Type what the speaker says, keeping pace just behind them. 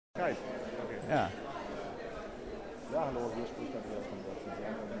Skype. Okay. Yeah. Ja, hallo, hier spricht Andreas von Oertzen.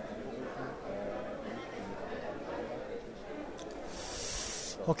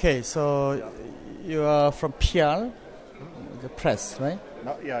 Okay, so you are from PR, the press, right?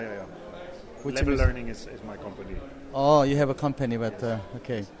 No, yeah. Which Level is- Learning is my company. Oh, you have a company, but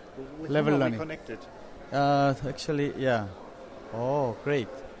okay. With Level whom are we Learning. connected. Actually, yeah. Oh, great.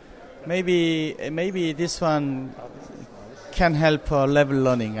 Maybe this one can help Level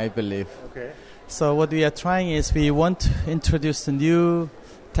Learning, I believe. Okay. So what we are trying is we want to introduce a new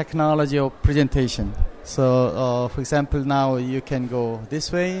technology of presentation. So, for example, now you can go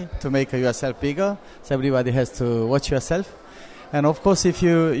this way to make yourself bigger. So everybody has to watch yourself. And of course, if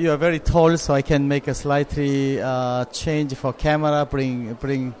you are very tall, so I can make a slightly change for camera, bring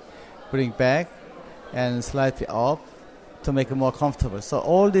back, and slightly up to make it more comfortable. So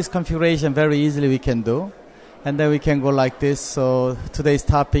all this configuration very easily we can do. And then we can go like this. So today's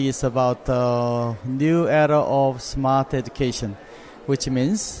topic is about new era of smart education, which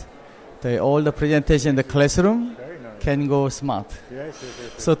means all the presentation in the classroom Very nice. can go smart. Yes.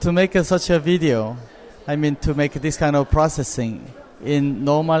 So to make such a video, to make this kind of processing in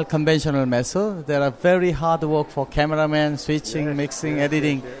normal conventional method, there are very hard work for cameraman, switching, Yes, mixing, yes,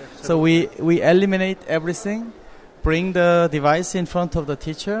 editing. yes, So we eliminate everything, bring the device in front of the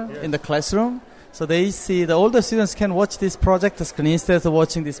teacher in the classroom. So they see all the students can watch this projector screen instead of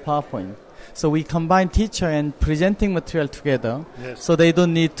watching this PowerPoint. So we combine teacher and presenting material together. Yes. So they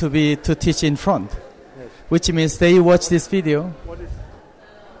don't need to teach in front, Yes. which means they watch this video. What is?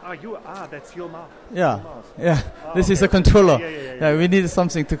 That's your mouse. Yeah, Your mouse. yeah. This is okay. a controller. Yeah. We need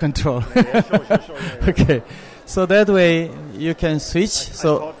something to control. Yeah, sure. Yeah. Okay. So that way you can switch. I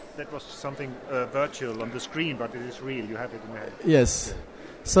So thought that was something virtual on the screen, but it is real. You have it in there. yes.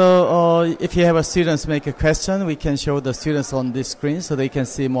 So if you have a students make a question, we can show the students on this screen so they can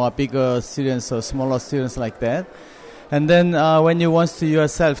see more bigger students or smaller students like that. And then when you want to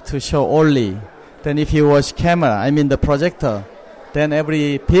yourself to show only, then if you watch camera, the projector, then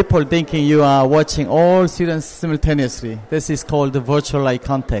every people thinking you are watching all students simultaneously. This is called the virtual eye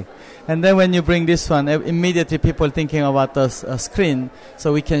contact. And then when you bring this one, immediately people thinking about the screen,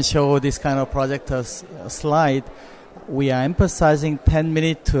 so we can show this kind of projector slide. We are emphasizing 10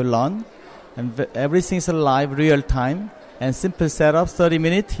 minutes to learn, and everything is live, real time, and simple setup. 30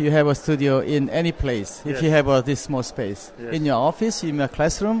 minutes, you have a studio in any place. If Yes. you have this small space, Yes. in your office, in your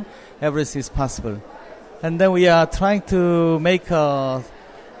classroom, everything is possible. And then we are trying to make a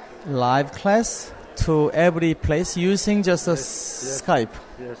live class to every place using just a Skype.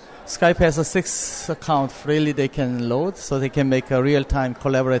 Yes. Skype has a 6 account freely they can load, so they can make a real-time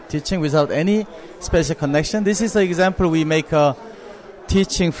collaborative teaching without any special connection. This is an example. We make a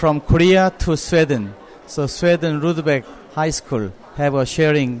teaching from Korea to Sweden. So Sweden Rudbeck High School have a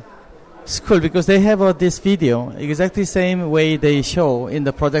sharing school because they have this video exactly same way they show in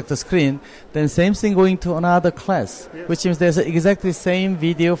the projector screen. Then same thing going to another class, which means there's exactly same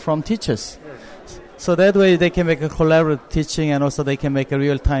video from teachers. So that way they can make a collaborative teaching and also they can make a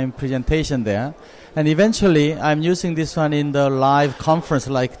real-time presentation there. And eventually I'm using this one in the live conference,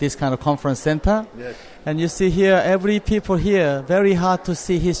 like this kind of conference center. Yes. And you see here, every people here, very hard to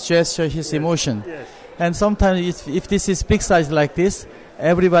see his gesture, his emotion. Yes. And sometimes if this is big size like this,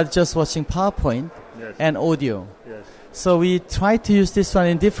 everybody just watching PowerPoint Yes. and audio. Yes. So we try to use this one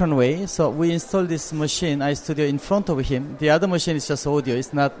in different way. So we install this machine, iStudio, in front of him. The other machine is just audio.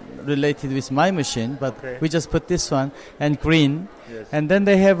 It's not related with my machine, but Okay. we just put this one and green. Yes. And then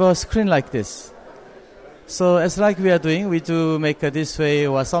they have a screen like this. So as like we are doing, we do make it this way.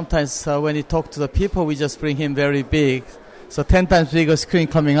 Or sometimes when you talk to the people, we just bring him very big. So 10 times bigger screen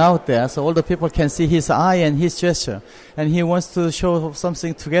coming out there. So all the people can see his eye and his gesture. And he wants to show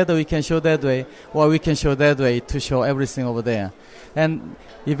something together, we can show that way. Or we can show that way to show everything over there. And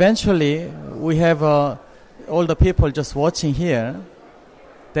eventually, we have all the people just watching here.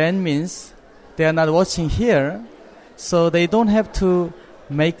 Then means they are not watching here. So they don't have to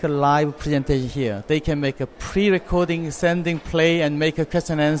make a live presentation here. They can make a pre-recording, sending, play, and make a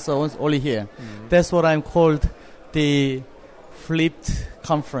question and answer only here. Mm-hmm. That's what I'm called the flipped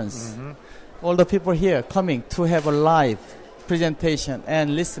conference. Mm-hmm. All the people here coming to have a live presentation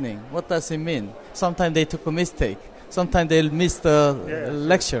and listening. What does it mean? Sometimes they took a mistake. Sometimes they'll miss the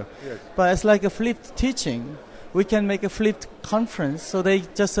lecture. Yes. But it's like a flipped teaching. We can make a flipped conference. So they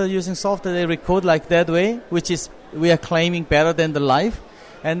just are using software. They record like that way, which is we are claiming better than the live.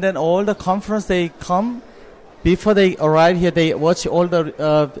 And then all the conference, they come. Before they arrive here, they watch all the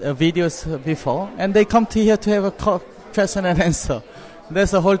videos before. And they come to here to have a question and answer.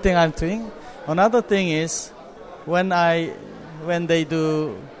 That's the whole thing I'm doing. Another thing is when I when they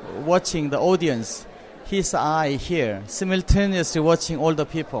do watching the audience, his eye here, simultaneously watching all the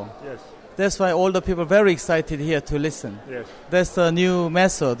people. Yes. That's why all the people are very excited here to listen. Yes. That's the new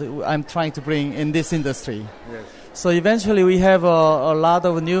method I'm trying to bring in this industry. Yes. So eventually we have a lot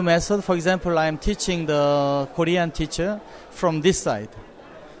of new methods. For example, I'm teaching the Korean teacher from this side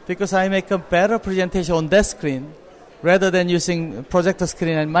because I make a better presentation on that screen rather than using projector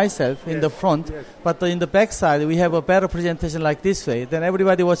screen and myself in the front. Yes. But in the back side, we have a better presentation like this way. Then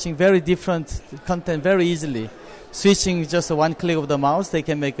everybody watching very different content very easily. Switching just one click of the mouse, they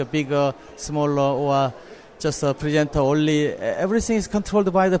can make a bigger, smaller, or just a presenter only. Everything is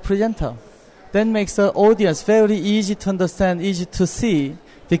controlled by the presenter. That makes the audience very easy to understand, easy to see,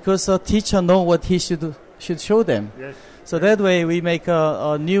 because the teacher knows what he should show them. Yes. So that way we make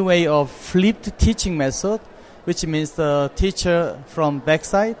a new way of flipped teaching method, which means the teacher from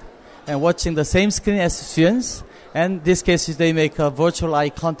backside and watching the same screen as students. And in this case, they make a virtual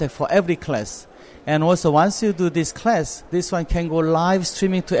eye contact for every class. And also, once you do this class, this one can go live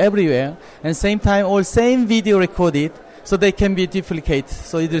streaming to everywhere. And same time, all same video recorded, so they can be duplicated,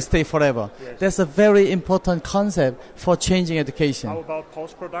 so it will stay forever. Yes. That's a very important concept for changing education. How about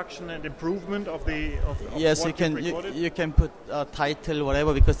post-production and improvement of the Yes, what you can put a title,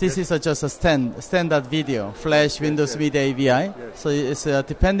 whatever, because this is just a standard video, Flash, Windows Media AVI. Yes. So it's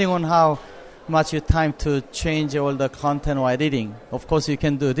depending on how much you time to change all the content while reading. Of course, you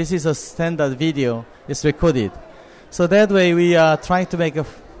can do. This is a standard video. It's recorded. So that way we are trying to make a...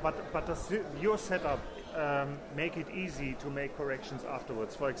 But does your setup make it easy to make corrections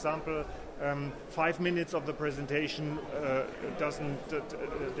afterwards? For example, 5 minutes of the presentation doesn't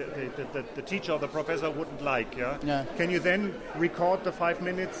the teacher or the professor wouldn't like. Yeah? Can you then record the 5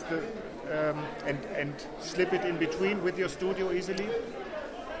 minutes and slip it in between with your studio easily?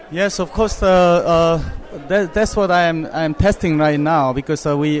 Yes, of course. That's what I'm testing right now, because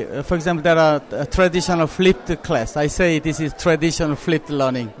we, for example, there are traditional flipped class. I say this is traditional flipped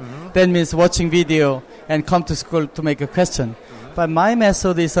learning. Mm-hmm. That means watching video and come to school to make a question. Mm-hmm. But my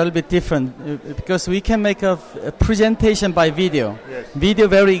method is a little bit different, because we can make a presentation by video. Yes. Video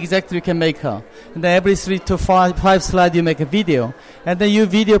very exactly we can make her. And then every 3 to 5 slides you make a video. And then you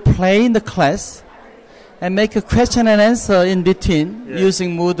video play in the class and make a question and answer in between,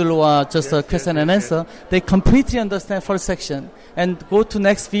 using Moodle or just a question and answer. They completely understand first section and go to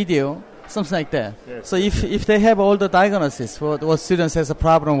next video, something like that. Yes. So if they have all the diagnosis, what students has a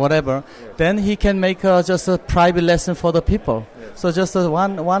problem, whatever, then he can make just a private lesson for the people. Yes. So just a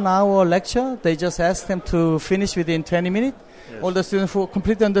one hour lecture, they just ask them to finish within 20 minutes. Yes. All the students who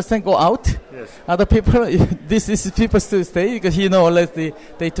completely understand go out. Yes. Other people, this is people still stay because already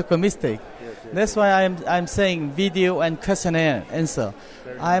they took a mistake. That's why I'm saying video and question and answer.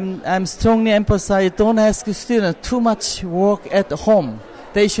 I'm strongly emphasize don't ask students too much work at home.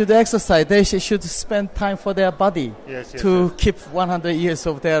 They should exercise. They should spend time for their body to keep 100 years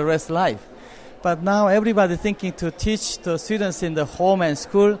of their rest life. But now everybody thinking to teach the students in the home and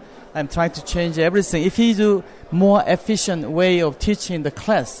school. I'm trying to change everything. If you do more efficient way of teaching the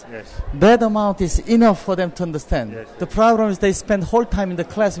class, that amount is enough for them to understand. The problem is they spend whole time in the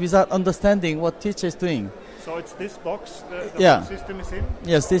class without understanding what teacher is doing. So it's this box the box system is in?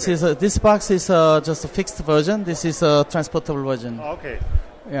 Yes, this box is just a fixed version. This is a transportable version. Okay.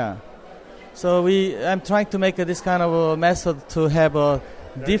 Yeah. So I'm trying to make this kind of a method to have a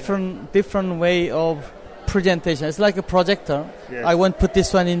different way of presentation. It's like a projector. Yes. I won't put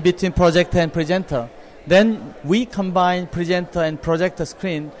this one in between projector and presenter. Then we combine presenter and projector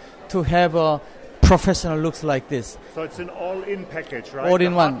screen to have a professional looks like this. So it's an all-in package, right? All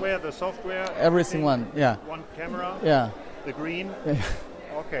in one. The hardware, the software, everything one. Yeah. One camera. Yeah. The green.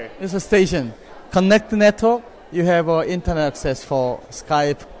 Okay. It's a station. Connect the network. You have internet access for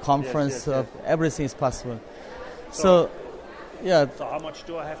Skype, conference. Everything is possible. So how much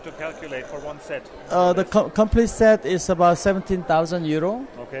do I have to calculate for one set? The complete set is about 17,000 euro.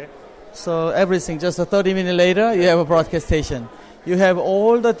 Okay. So everything, just 30 minutes later, you have a broadcast station. You have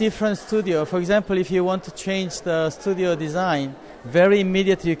all the different studio. For example, if you want to change the studio design, very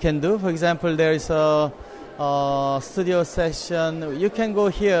immediately you can do. For example, there is a studio session. You can go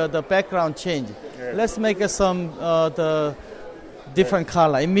here, the background change. Yes. Let's make the different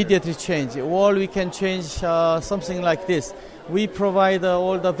color, immediately change. Wall, we can change something like this. We provide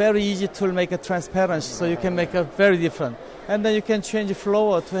all the very easy tool, make it transparent, so you can make a very different. And then you can change the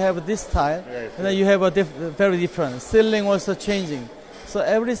floor to have this style, and then you have a very different. Ceiling also changing. So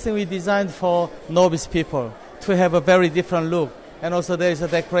everything we designed for novice people to have a very different look. And also there is a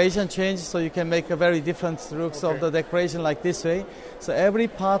decoration change, so you can make a very different looks of the decoration like this way. So every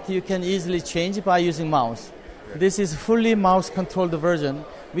part you can easily change by using mouse. This is fully mouse-controlled version.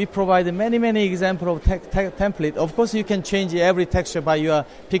 We provide many examples of template. Of course, you can change every texture by your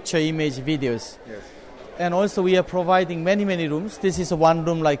picture, image, videos. Yes. And also, we are providing many rooms. This is one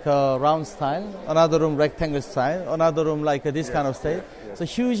room like a round style, another room rectangle style, another room like this kind of style. So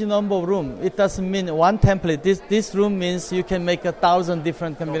huge number of room. It doesn't mean one template. This room means you can make 1,000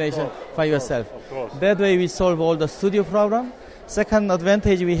 different combinations by yourself. Of course. That way, we solve all the studio problem. Second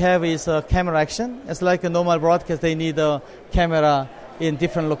advantage we have is camera action. It's like a normal broadcast. They need a camera in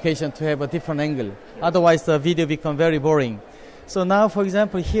different location to have a different angle. Yeah. Otherwise, the video become very boring. So now, for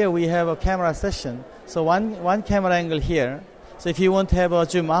example, here we have a camera session. So one camera angle here. So if you want to have a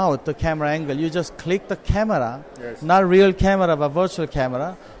zoom out the camera angle, you just click the camera, not real camera but virtual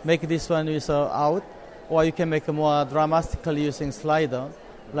camera. Make this one is out, or you can make a more dramatically using slider,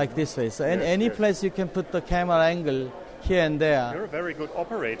 like this way. So any place you can put the camera angle here and there. You're a very good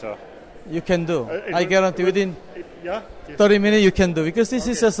operator. You can do. I guarantee within 30 minutes you can do, because this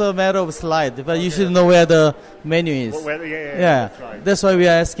is just a matter of slide, but you should know where the menu is. That's right. That's why we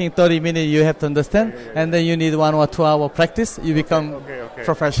are asking 30 minutes. You have to understand, and then you need 1 or 2 hour practice. You become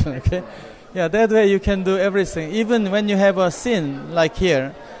professional. Okay. Yeah, that way you can do everything. Even when you have a scene like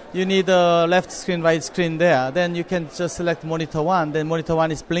here, you need a left screen, right screen there. Then you can just select monitor 1. Then monitor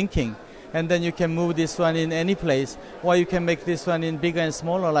 1 is blinking. And then you can move this one in any place, or you can make this one in bigger and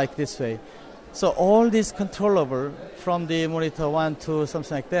smaller like this way. So all this controllable from the monitor 1 to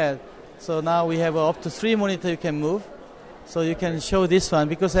something like that. So now we have up to 3 monitors you can move. So you can show this one,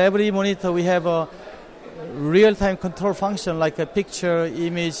 because every monitor we have a real-time control function like a picture,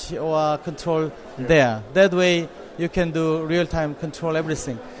 image, or control there. That way you can do real-time control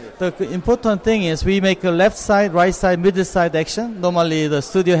everything. The important thing is we make a left side, right side, middle side action. Normally the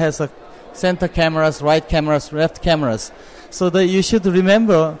studio has a center cameras, right cameras, left cameras. So that you should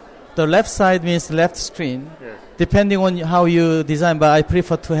remember the left side means left screen, depending on how you design, but I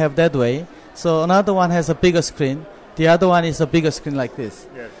prefer to have that way. So another one has a bigger screen. The other one is a bigger screen like this.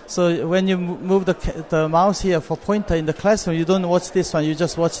 So when you move the mouse here for pointer in the classroom, you don't watch this one, you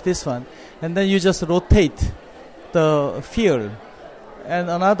just watch this one. And then you just rotate the field. And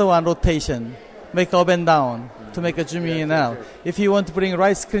another one rotation, make up and down to make a zoom in and out. If you want to bring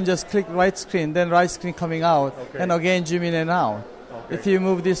right screen, just click right screen, then right screen coming out, and again zoom in and out. If you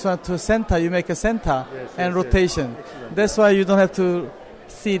move this one to center, you make a center and rotation. That's why you don't have to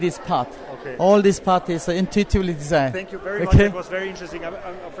see this part. All this part is intuitively designed. Thank you very much. It was very interesting. I'm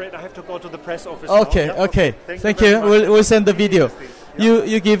afraid I have to go to the press office now. Okay. Thank you. We'll send the video.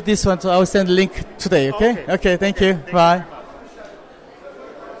 You give this one, so I will send the link today, okay? Okay, thank you. Bye.